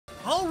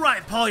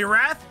Alright,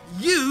 Poliwrath,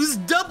 use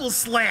Double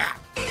Slap!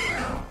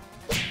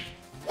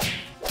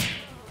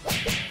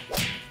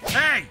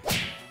 Hey!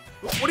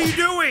 What are you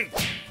doing?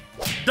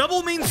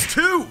 Double means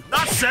two,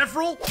 not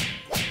several!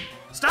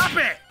 Stop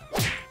it!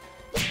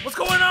 What's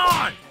going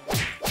on?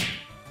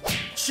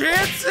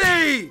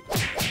 Chansey!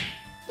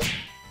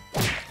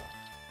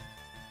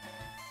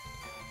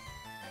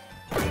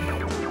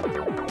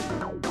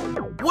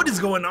 What is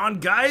going on,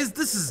 guys?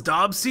 This is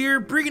Dobbs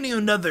here, bringing you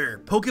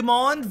another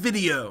Pokemon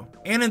video.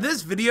 And in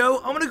this video,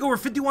 I'm gonna go over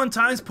 51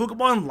 times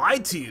Pokemon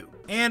lied to you.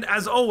 And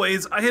as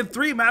always, I have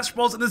 3 Master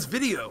Balls in this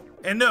video.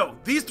 And no,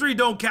 these 3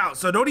 don't count,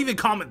 so don't even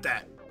comment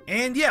that.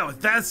 And yeah,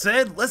 with that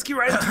said, let's get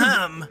right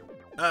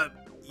into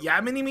yeah,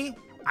 mini-me?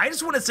 I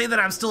just want to say that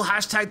I'm still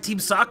hashtag Team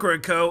Sakura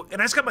Co,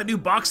 and I just got my new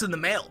box in the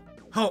mail.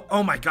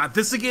 Oh my god,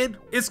 this again?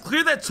 It's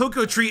clear that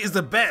Tokyo Tree is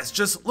the best,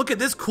 just look at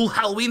this cool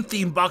Halloween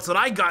themed box that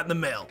I got in the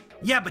mail.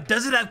 Yeah, but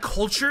does it have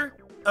culture?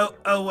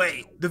 Oh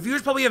wait, the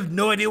viewers probably have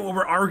no idea what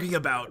we're arguing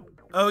about.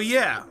 Oh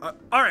yeah,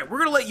 alright, we're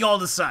gonna let y'all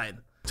decide.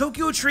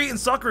 Tokyo Tree and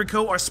Sakura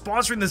Co are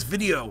sponsoring this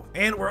video,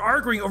 and we're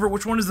arguing over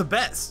which one is the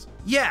best.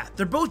 Yeah,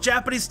 they're both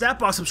Japanese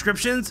Snapbox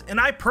subscriptions, and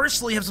I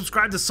personally have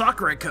subscribed to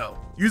Sakura Co,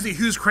 using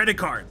whose credit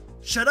card.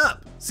 Shut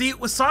up. See,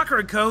 with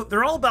Sakura Co,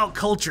 they're all about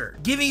culture,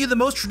 giving you the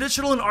most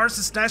traditional and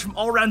artisan snacks from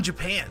all around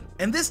Japan.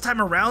 And this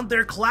time around,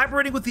 they're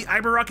collaborating with the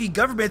Ibaraki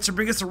government to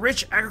bring us a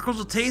rich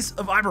agricultural taste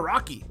of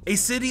Ibaraki, a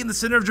city in the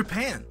center of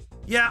Japan.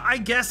 Yeah, I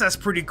guess that's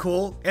pretty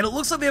cool, and it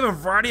looks like they have a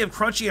variety of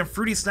crunchy and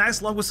fruity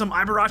snacks along with some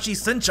Ibaraki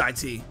senchai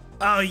tea.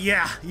 Oh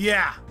yeah,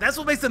 that's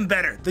what makes them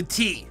better, the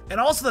tea, and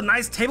also the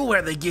nice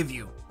tableware they give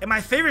you. And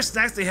my favorite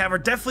snacks they have are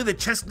definitely the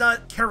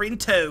chestnut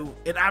Karinto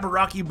and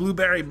Ibaraki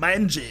blueberry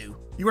manju.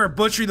 You are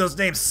butchering those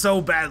names so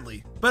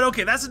badly. But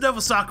okay, that's enough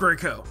of Sakura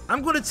Co.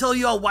 I'm going to tell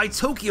y'all why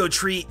Tokyo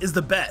Tree is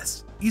the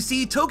best. You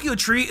see, Tokyo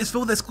Tree is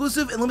filled with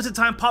exclusive and limited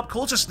time pop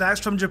culture snacks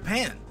from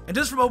Japan. And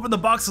just from opening the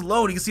box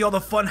alone, you can see all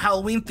the fun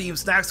Halloween themed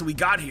snacks that we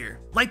got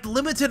here. Like the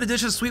limited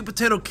edition sweet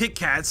potato Kit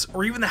Kats,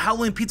 or even the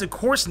Halloween pizza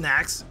core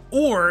snacks,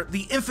 or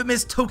the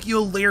infamous Tokyo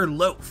Layer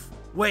Loaf.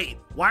 Wait,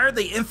 why are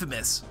they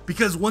infamous?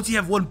 Because once you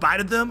have one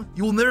bite of them,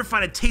 you will never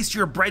find a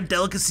tastier bread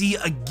delicacy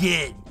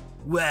again.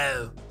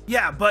 Wow.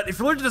 Yeah, but if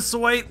you're allergic to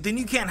soy, then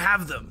you can't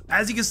have them,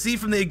 as you can see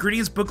from the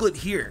ingredients booklet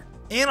here.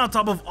 And on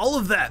top of all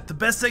of that, the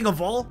best thing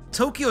of all,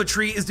 Tokyo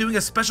Tree is doing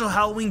a special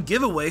Halloween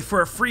giveaway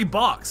for a free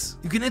box.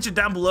 You can enter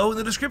down below in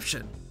the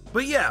description.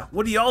 But yeah,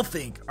 what do y'all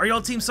think? Are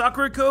y'all Team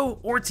Sakura Co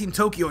or Team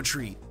Tokyo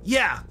Tree?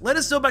 Yeah, let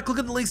us know by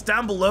clicking the links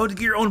down below to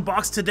get your own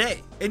box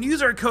today. And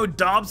use our code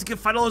Dobbs to get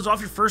 $5 off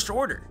your first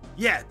order.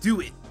 Yeah, do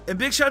it. And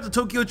big shout out to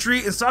Tokyo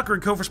Tree and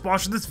Sakura Co for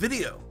sponsoring this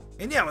video.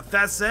 And yeah, with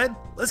that said,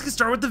 let's get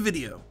started with the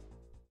video.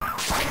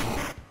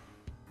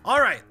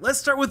 Alright, let's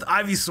start with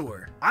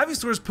Ivysaur.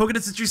 Ivysaur's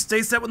Pokédex entry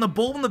states that when the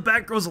bulb in the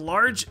back grows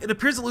large, it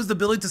appears to lose the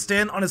ability to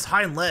stand on his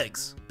hind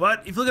legs.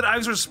 But if you look at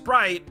Ivysaur's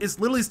sprite, it's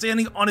literally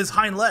standing on his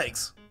hind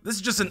legs. This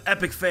is just an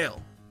epic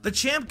fail. The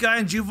champ guy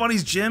in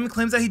Giovanni's gym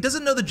claims that he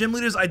doesn't know the gym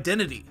leader's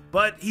identity,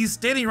 but he's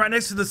standing right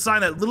next to the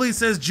sign that literally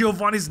says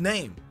Giovanni's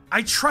name.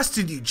 I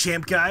trusted you,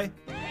 champ guy.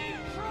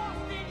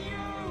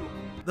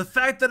 The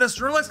fact that a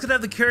Snorlax could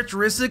have the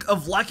characteristic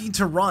of liking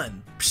to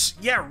run. Psh,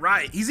 yeah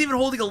right, he's even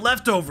holding a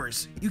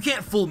leftovers. You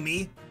can't fool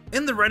me.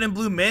 In the red and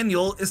blue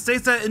manual, it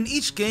states that in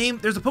each game,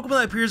 there's a Pokemon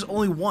that appears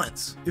only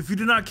once. If you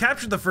do not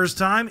capture it the first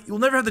time, you will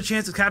never have the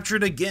chance to capture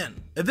it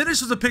again. And then it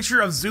shows a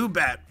picture of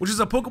Zubat, which is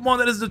a Pokemon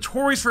that is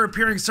notorious for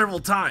appearing several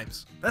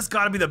times. That's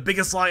gotta be the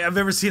biggest lie I've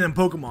ever seen in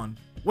Pokemon.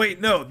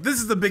 Wait, no,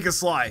 this is the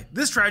biggest lie.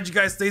 This strategy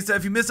guide states that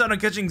if you miss out on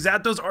catching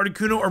Zapdos,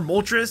 Articuno, or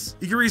Moltres,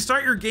 you can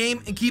restart your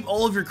game and keep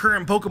all of your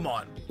current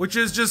Pokemon, which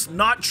is just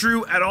not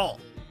true at all.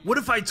 What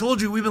if I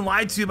told you we've been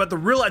lied to about the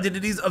real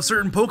identities of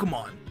certain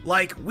Pokemon,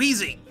 like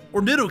Weezing,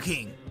 or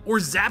Nidoking, or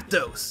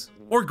Zapdos,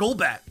 or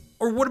Golbat?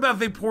 Or what about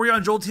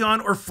Vaporeon,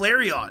 Jolteon, or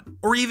Flareon,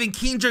 or even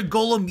Kingdra,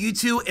 Golem,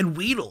 Mewtwo, and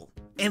Weedle?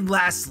 And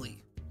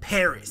lastly,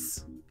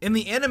 Paris. In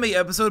the anime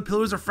episode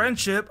Pillars of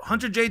Friendship,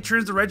 Hunter Jade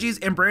turns the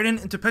Reggies and Brandon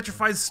into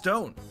petrified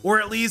stone.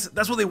 Or at least,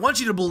 that's what they want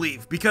you to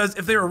believe, because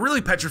if they were really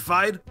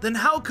petrified, then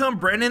how come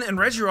Brandon and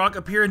Regirock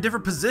appear in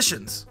different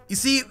positions? You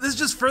see, this is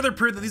just further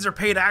proof that these are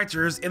paid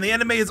actors, and the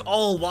anime is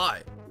all a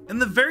lie. In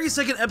the very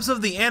second episode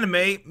of the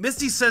anime,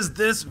 Misty says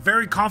this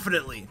very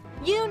confidently.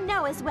 You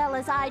know as well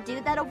as I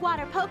do that a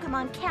water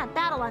Pokemon can't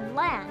battle on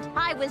land.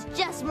 I was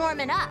just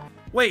warming up.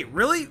 Wait,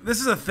 really? This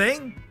is a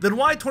thing? Then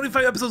why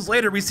 25 episodes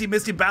later we see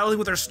Misty battling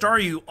with her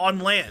Staryu on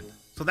land?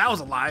 So that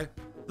was a lie.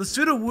 The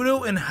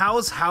Sudowoodo in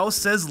Hao's house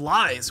says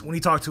lies when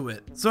you talk to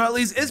it, so at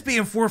least it's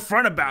being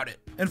forefront about it.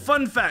 And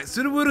fun fact,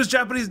 Sudowoodo's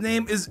Japanese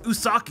name is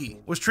Usaki,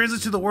 which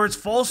translates to the words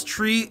false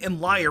tree and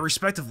liar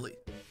respectively.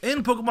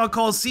 In Pokemon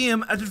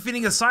Coliseum, after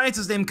defeating a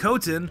scientist named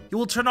Koten, he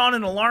will turn on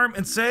an alarm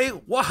and say,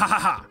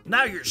 "Wahahaha,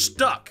 now you're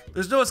stuck.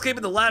 There's no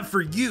escaping the lab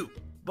for you."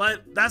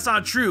 But that's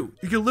not true.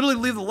 You can literally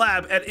leave the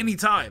lab at any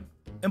time.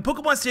 In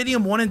Pokemon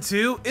Stadium 1 and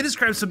 2, it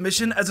describes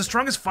Submission as the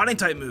strongest fighting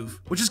type move,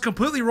 which is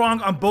completely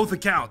wrong on both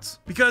accounts.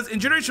 Because in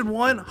Generation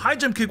 1, High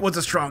Jump Kick was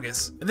the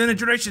strongest, and then in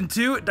Generation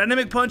 2,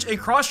 Dynamic Punch and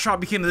Cross Chop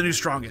became the new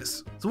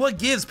strongest. So what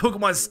gives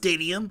Pokemon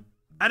Stadium?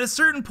 At a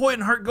certain point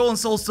in Heart Gold and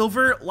Soul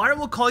Silver, Lyra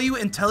will call you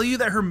and tell you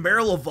that her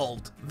Marill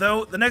evolved.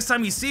 Though, the next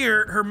time you see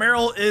her, her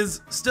Marill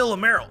is still a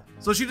Marill.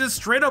 So she just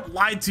straight up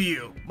lied to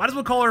you. Might as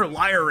well call her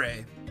Lyra.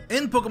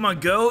 In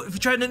Pokemon Go, if you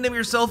try to nickname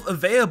yourself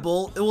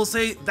Available, it will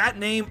say that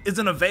name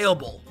isn't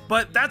available.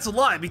 But that's a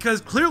lie, because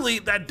clearly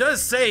that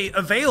does say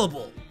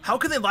available. How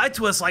can they lie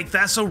to us like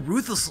that so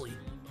ruthlessly?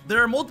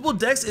 There are multiple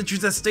dex entries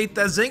that state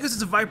that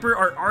Zangoose and Viper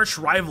are arch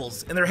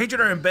rivals, and their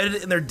hatred are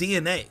embedded in their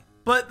DNA.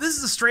 But this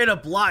is a straight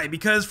up lie,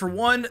 because for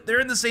one,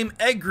 they're in the same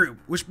egg group,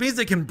 which means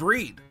they can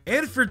breed.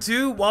 And for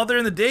two, while they're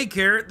in the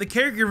daycare, the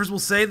caregivers will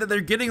say that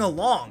they're getting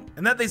along,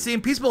 and that they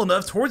seem peaceful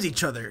enough towards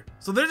each other.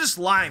 So they're just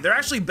lying, they're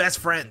actually best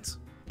friends.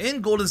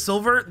 In Gold and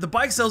Silver, the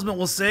bike salesman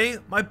will say,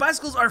 "My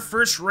bicycles are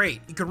first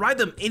rate, you can ride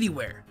them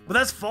anywhere." But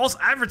that's false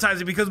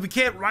advertising because we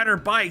can't ride our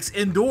bikes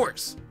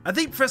indoors. I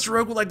think Professor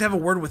Oak would like to have a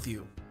word with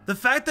you. The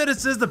fact that it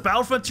says the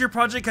Battle Frontier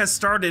project has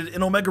started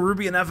in Omega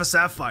Ruby and Alpha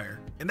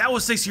Sapphire, and that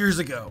was 6 years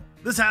ago.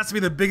 This has to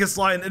be the biggest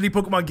lie in any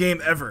Pokemon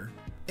game ever.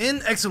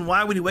 In X and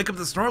Y, when you wake up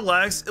to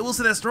Snorlax, it will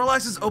say that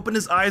Snorlax has opened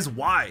his eyes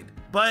wide.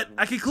 But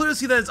I can clearly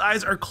see that his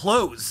eyes are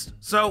closed.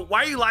 So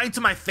why are you lying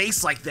to my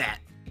face like that?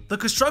 The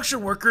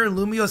construction worker in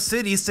Lumio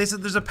City states that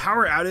there's a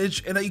power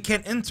outage and that you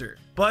can't enter.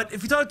 But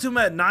if you talk to him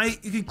at night,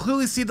 you can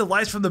clearly see the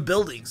lights from the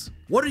buildings.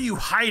 What are you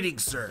hiding,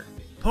 sir?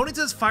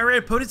 Ponyta's Fire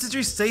Red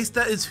Ponyta states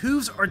that its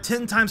hooves are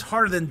 10 times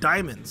harder than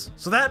Diamond's.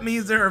 So that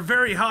means they are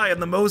very high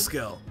on the Mo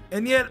scale.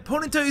 And yet,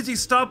 Ponyta using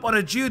Stomp on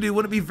a Geodude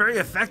wouldn't be very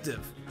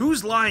effective.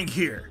 Who's lying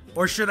here?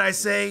 Or should I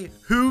say,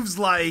 who's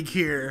lying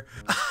here?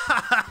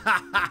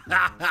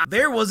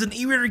 There was an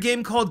e-reader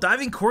game called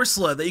Diving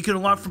Corsola that you can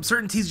unlock from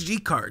certain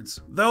TCG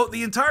cards. Though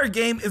the entire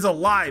game is a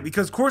lie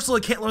because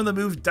Corsola can't learn the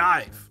move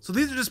Dive. So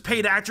these are just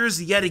paid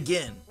actors yet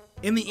again.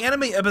 In the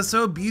anime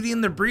episode Beauty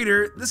and the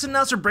Breeder, this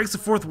announcer breaks the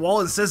fourth wall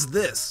and says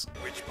this.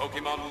 Which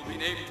Pokemon will be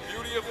named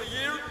Beauty of the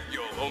Year?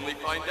 You'll only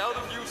find out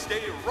if you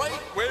stay right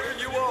where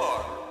you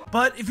are.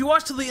 But if you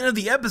watch till the end of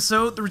the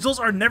episode, the results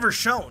are never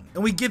shown,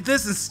 and we get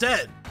this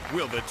instead.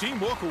 Will the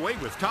team walk away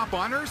with top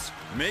honors?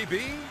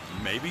 Maybe,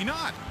 maybe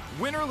not.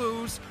 Win or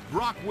lose,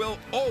 Brock will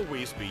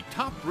always be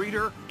top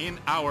breeder in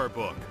our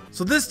book.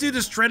 So this dude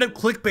just straight up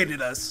clickbaited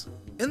us.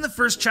 In the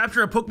first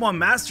chapter of Pokemon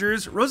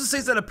Masters, Rosa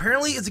says that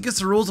apparently it's against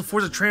the rules to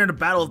force a trainer to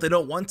battle if they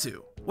don't want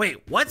to.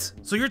 Wait, what?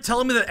 So you're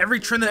telling me that every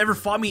trainer that ever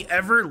fought me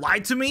ever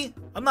lied to me?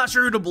 I'm not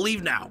sure who to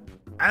believe now.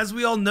 As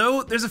we all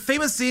know, there's a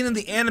famous scene in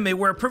the anime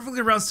where a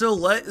perfectly round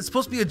silhouette is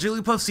supposed to be a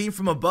Jigglypuff seen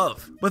from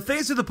above. But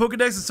thanks to the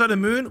Pokedex and Sun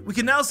and Moon, we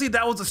can now see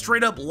that was a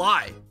straight up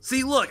lie.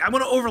 See, look, I'm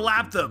gonna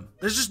overlap them.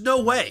 There's just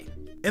no way.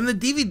 In the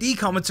DVD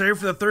commentary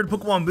for the third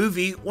Pokemon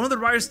movie, one of the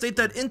writers stated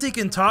that Entei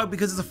can talk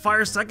because it's a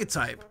fire psychic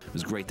type. It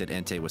was great that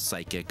Entei was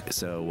psychic,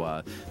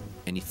 so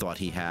any thought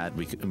he had,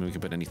 we could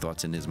put any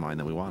thoughts in his mind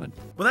that we wanted.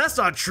 Well, that's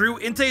not true.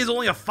 Entei is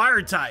only a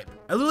fire type.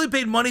 I literally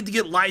paid money to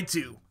get lied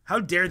to. How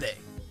dare they?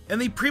 In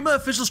the Prima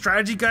official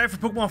strategy guide for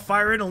Pokemon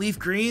Fire Red and Leaf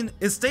Green,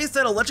 it states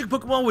that electric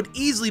Pokemon would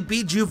easily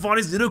beat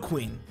Giovanni's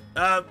Nidoqueen.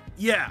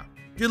 Yeah.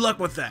 Good luck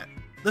with that.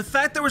 The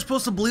fact that we're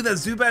supposed to believe that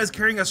Zubat is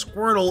carrying a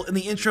Squirtle in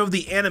the intro of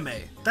the anime,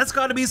 that's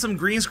gotta be some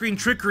green screen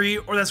trickery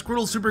or that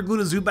Squirtle super glued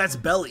to Zubat's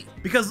belly.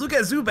 Because look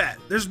at Zubat,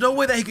 there's no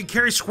way that he could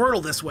carry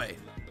Squirtle this way.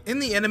 In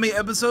the anime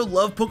episode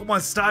Love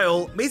Pokemon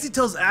Style, Macy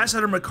tells Ash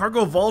that her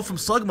Macargo evolved from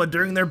Slugma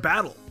during their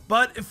battle.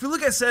 But if we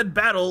look at said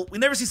battle, we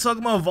never see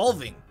Slugma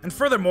evolving. And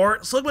furthermore,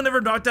 Slugma never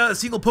knocked out a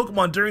single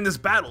Pokemon during this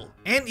battle,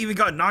 and even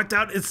got knocked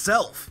out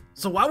itself.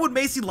 So why would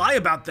Macy lie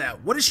about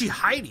that? What is she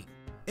hiding?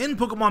 In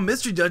Pokemon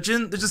Mystery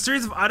Dungeon, there's a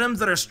series of items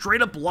that are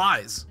straight up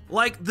lies.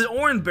 Like the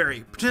Oran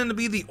Berry, pretending to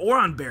be the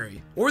Oron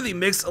Berry, or the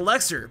Mixed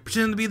Elixir,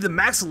 pretending to be the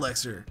Max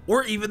Elixir,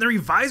 or even the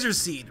Reviser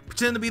Seed,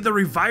 pretending to be the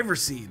Reviver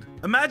Seed.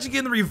 Imagine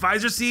getting the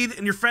Reviser Seed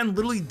and your friend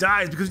literally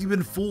dies because you've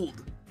been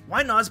fooled.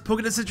 Why Not's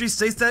Pokedex entry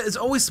states that it's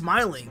always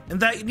smiling, and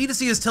that you need to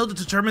see his tail to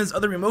determine his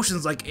other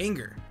emotions like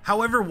anger.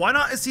 However, why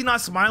not is he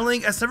not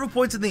smiling at several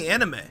points in the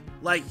anime?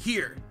 Like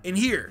here, and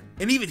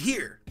even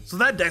here. So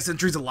that Dex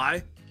entry's a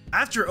lie.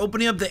 After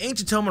opening up the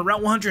Ancient Tome on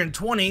Route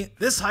 120,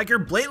 this hiker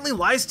blatantly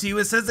lies to you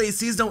and says that he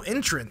sees no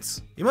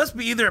entrance. He must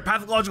be either a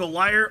pathological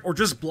liar or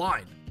just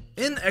blind.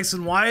 In X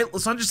and Y,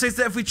 Lysandra states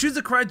that if we choose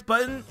the correct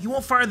button, he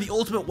won't fire the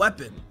ultimate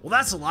weapon. Well,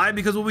 that's a lie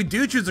because when we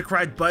do choose the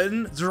correct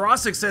button,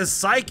 Zerostic says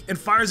psych and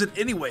fires it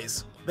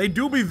anyways. They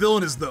do be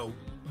villainous though.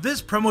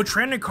 This promo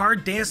trainer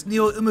card, Dance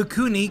Neo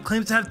Umikuni,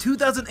 claims to have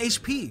 2000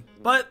 HP.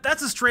 But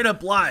that's a straight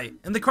up lie,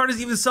 and the card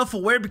is even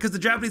self-aware because the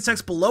Japanese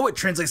text below it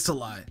translates to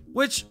lie.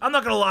 Which, I'm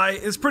not gonna lie,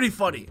 is pretty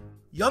funny.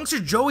 Youngster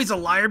Joey's a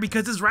liar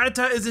because his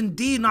Rattata is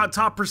indeed not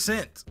top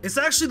percent. It's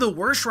actually the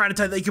worst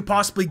Rattata that you could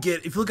possibly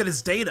get if you look at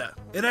his data.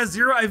 It has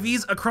 0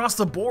 IVs across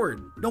the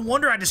board. No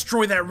wonder I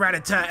destroy that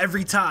Rattata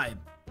every time.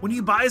 When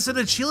you buy a set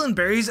of Chillin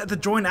berries at the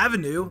Join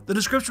Avenue, the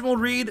description will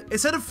read, a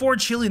set of 4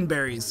 Chillin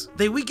berries.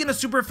 They weaken a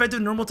super effective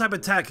normal type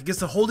attack against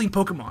the holding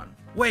Pokemon.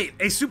 Wait,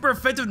 a super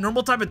effective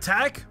normal type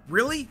attack?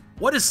 Really?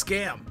 What a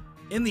scam.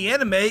 In the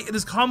anime, it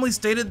is commonly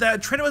stated that a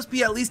trainer must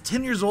be at least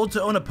 10 years old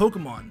to own a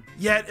Pokemon.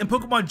 Yet, in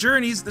Pokemon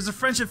Journeys, there's a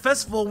friendship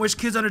festival in which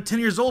kids under 10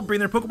 years old bring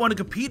their Pokemon to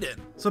compete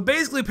in. So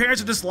basically,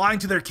 parents are just lying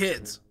to their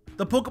kids.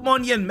 The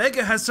Pokemon Yen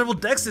Mega has several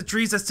dex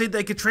entries that say that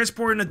it could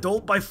transport an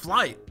adult by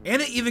flight,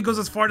 and it even goes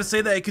as far to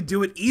say that it could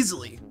do it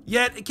easily.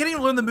 Yet, it can't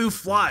even learn the move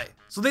Fly,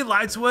 so they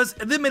lied to us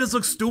and then made us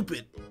look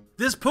stupid.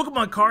 This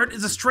Pokemon card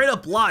is a straight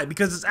up lie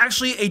because it's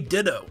actually a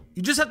Ditto.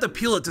 You just have to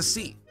peel it to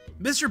see.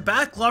 Mr.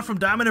 Backlaw from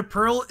Diamond and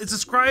Pearl is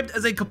described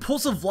as a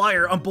compulsive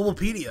liar on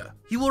Bulbapedia.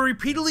 He will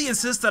repeatedly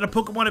insist that a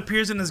Pokemon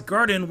appears in his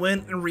garden when,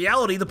 in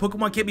reality, the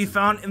Pokemon can't be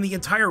found in the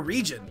entire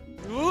region.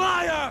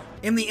 Liar!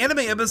 In the anime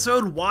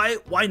episode, Why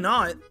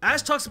Not?,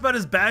 Ash talks about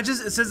his badges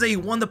and says that he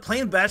won the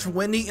plane badge from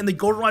Whitney in the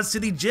Goldenrod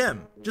City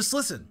gym. Just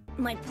listen.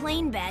 My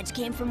plane badge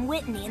came from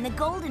Whitney in the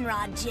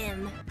Goldenrod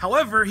gym.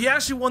 However, he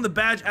actually won the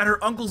badge at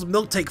her uncle's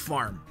milk take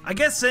farm. I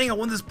guess saying I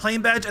won this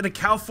plane badge at a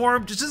cow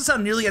farm just doesn't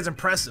sound nearly as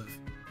impressive.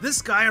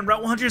 This guy on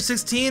Route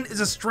 116 is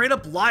a straight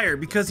up liar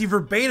because he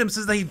verbatim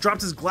says that he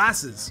dropped his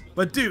glasses.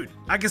 But dude,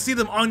 I can see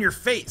them on your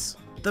face.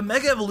 The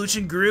Mega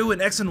Evolution Guru in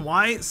X and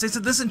Y states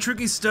that this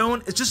intriguing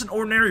stone is just an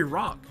ordinary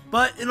rock.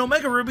 But in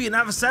Omega Ruby and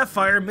Alpha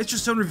Sapphire, Mr.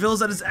 Stone reveals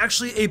that it's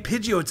actually a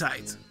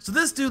Pidgeotite. So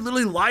this dude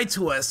literally lied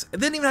to us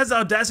and then even has the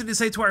audacity to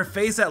say to our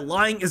face that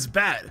lying is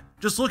bad.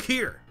 Just look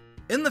here.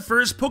 In the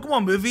first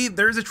Pokemon movie,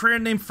 there is a trainer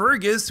named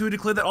Fergus who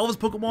declared that all of his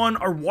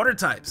Pokemon are water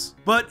types.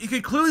 But you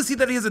can clearly see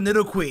that he has a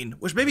Nidoqueen,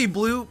 which may be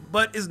blue,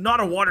 but is not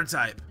a water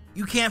type.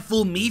 You can't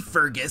fool me,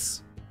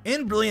 Fergus.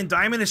 In Brilliant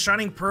Diamond and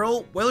Shining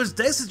Pearl, Wailord's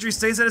dex entry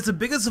states that it's the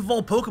biggest of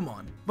all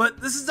Pokemon.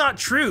 But this is not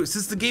true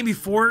since the game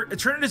before,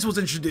 Eternatus was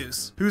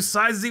introduced, whose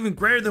size is even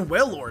greater than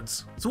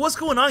Wailord's. So what's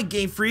going on,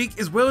 Game Freak?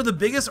 Is Wailord the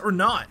biggest or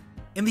not?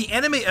 In the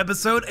anime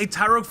episode, A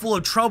Tyrogue Full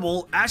of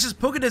Trouble, Ash's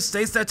Pokédex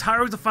states that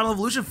Tyrogue is the final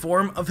evolution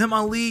form of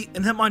Hitmonlee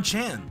and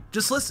Hitmonchan.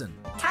 Just listen.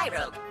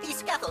 Tyrogue, the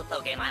Scuffle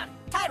Pokemon.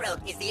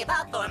 Tyrogue is the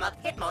evolved form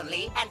of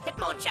Hitmonlee and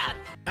Hitmonchan.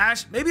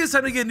 Ash, maybe it's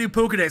time to get a new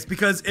Pokédex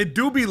because it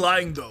do be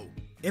lying though.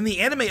 In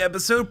the anime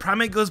episode,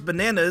 Primate Goes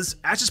Bananas,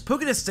 Ash's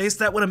Pokédex states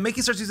that when a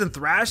Mankey starts using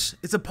Thrash,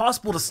 it's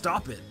impossible to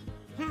stop it.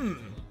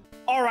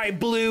 Alright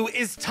Blue,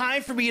 it's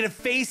time for me to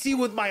face you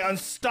with my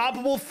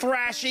unstoppable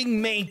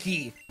thrashing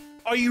Mankey.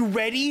 Are you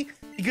ready?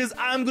 Because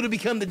I'm gonna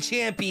become the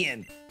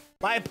champion.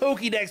 My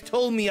Pokédex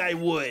told me I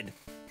would.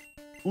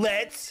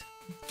 Let's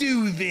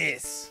do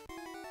this.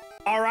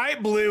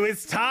 Alright Blue,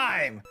 it's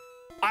time.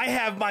 I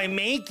have my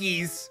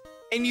Mankeys,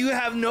 and you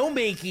have no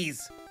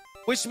Mankeys.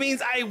 Which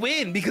means I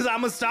win because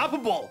I'm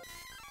unstoppable.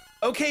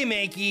 Okay,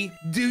 Mankey,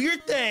 do your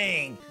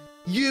thing.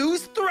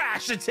 Use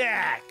Thrash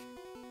Attack.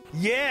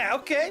 Yeah,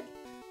 okay.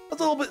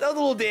 That's a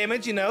little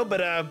damage, you know,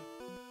 but I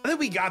think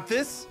we got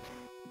this.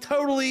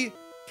 Totally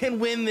can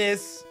win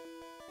this.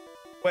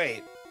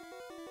 Wait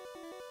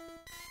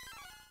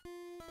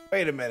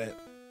a minute.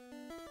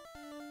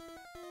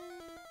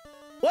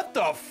 What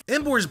the f?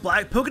 Embor's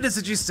Black Pokédex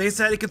entry states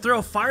that it can throw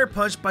a fire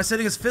punch by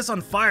setting his fist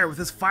on fire with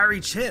his fiery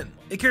chin.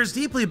 It cares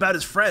deeply about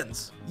his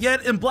friends.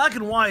 Yet in Black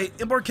and White,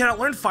 Embor cannot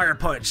learn Fire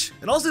Punch.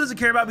 It also doesn't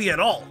care about me at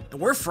all, and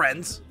we're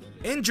friends.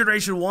 In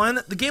Generation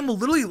 1, the game will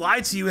literally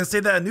lie to you and say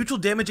that a neutral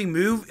damaging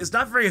move is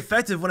not very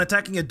effective when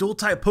attacking a dual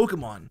type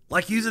Pokemon,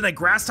 like using a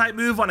grass type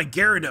move on a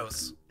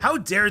Gyarados. How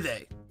dare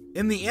they?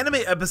 In the anime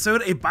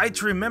episode, A Bite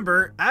to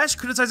Remember, Ash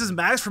criticizes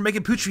Max for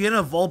making Putriana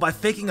evolve by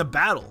faking a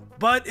battle.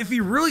 But if he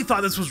really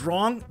thought this was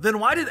wrong, then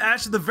why did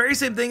Ash do the very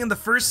same thing in the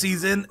first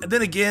season, and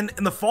then again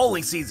in the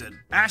following season?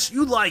 Ash,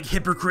 you like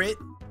hypocrite.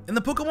 In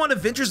the Pokemon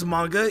Adventures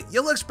manga,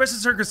 Yellow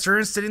expresses her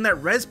concern stating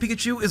that Red's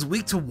Pikachu is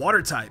weak to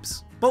water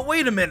types. But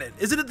wait a minute,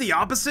 isn't it the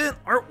opposite?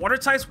 Aren't water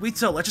types weak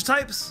to electric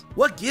types?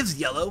 What gives,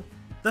 Yellow?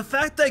 The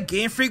fact that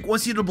Game Freak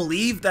wants you to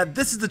believe that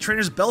this is the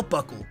trainer's belt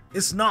buckle.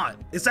 It's not.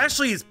 It's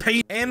actually his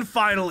pay. And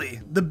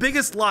finally, the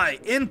biggest lie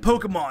in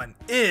Pokemon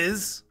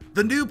is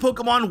the new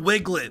Pokemon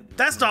Wiglet.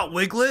 That's not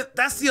Wiglet,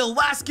 that's the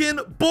Alaskan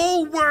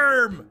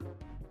Bullworm!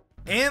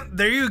 And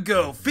there you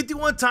go,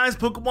 51 times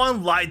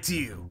Pokemon lied to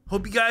you.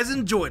 Hope you guys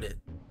enjoyed it.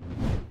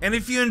 And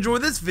if you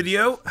enjoyed this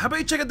video, how about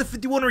you check out the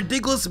 51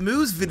 Ridiculous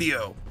Moves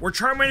video, where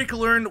Charmander can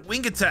learn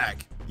Wing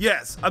Attack.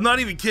 Yes, I'm not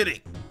even kidding.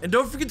 And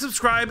don't forget to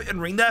subscribe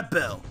and ring that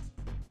bell.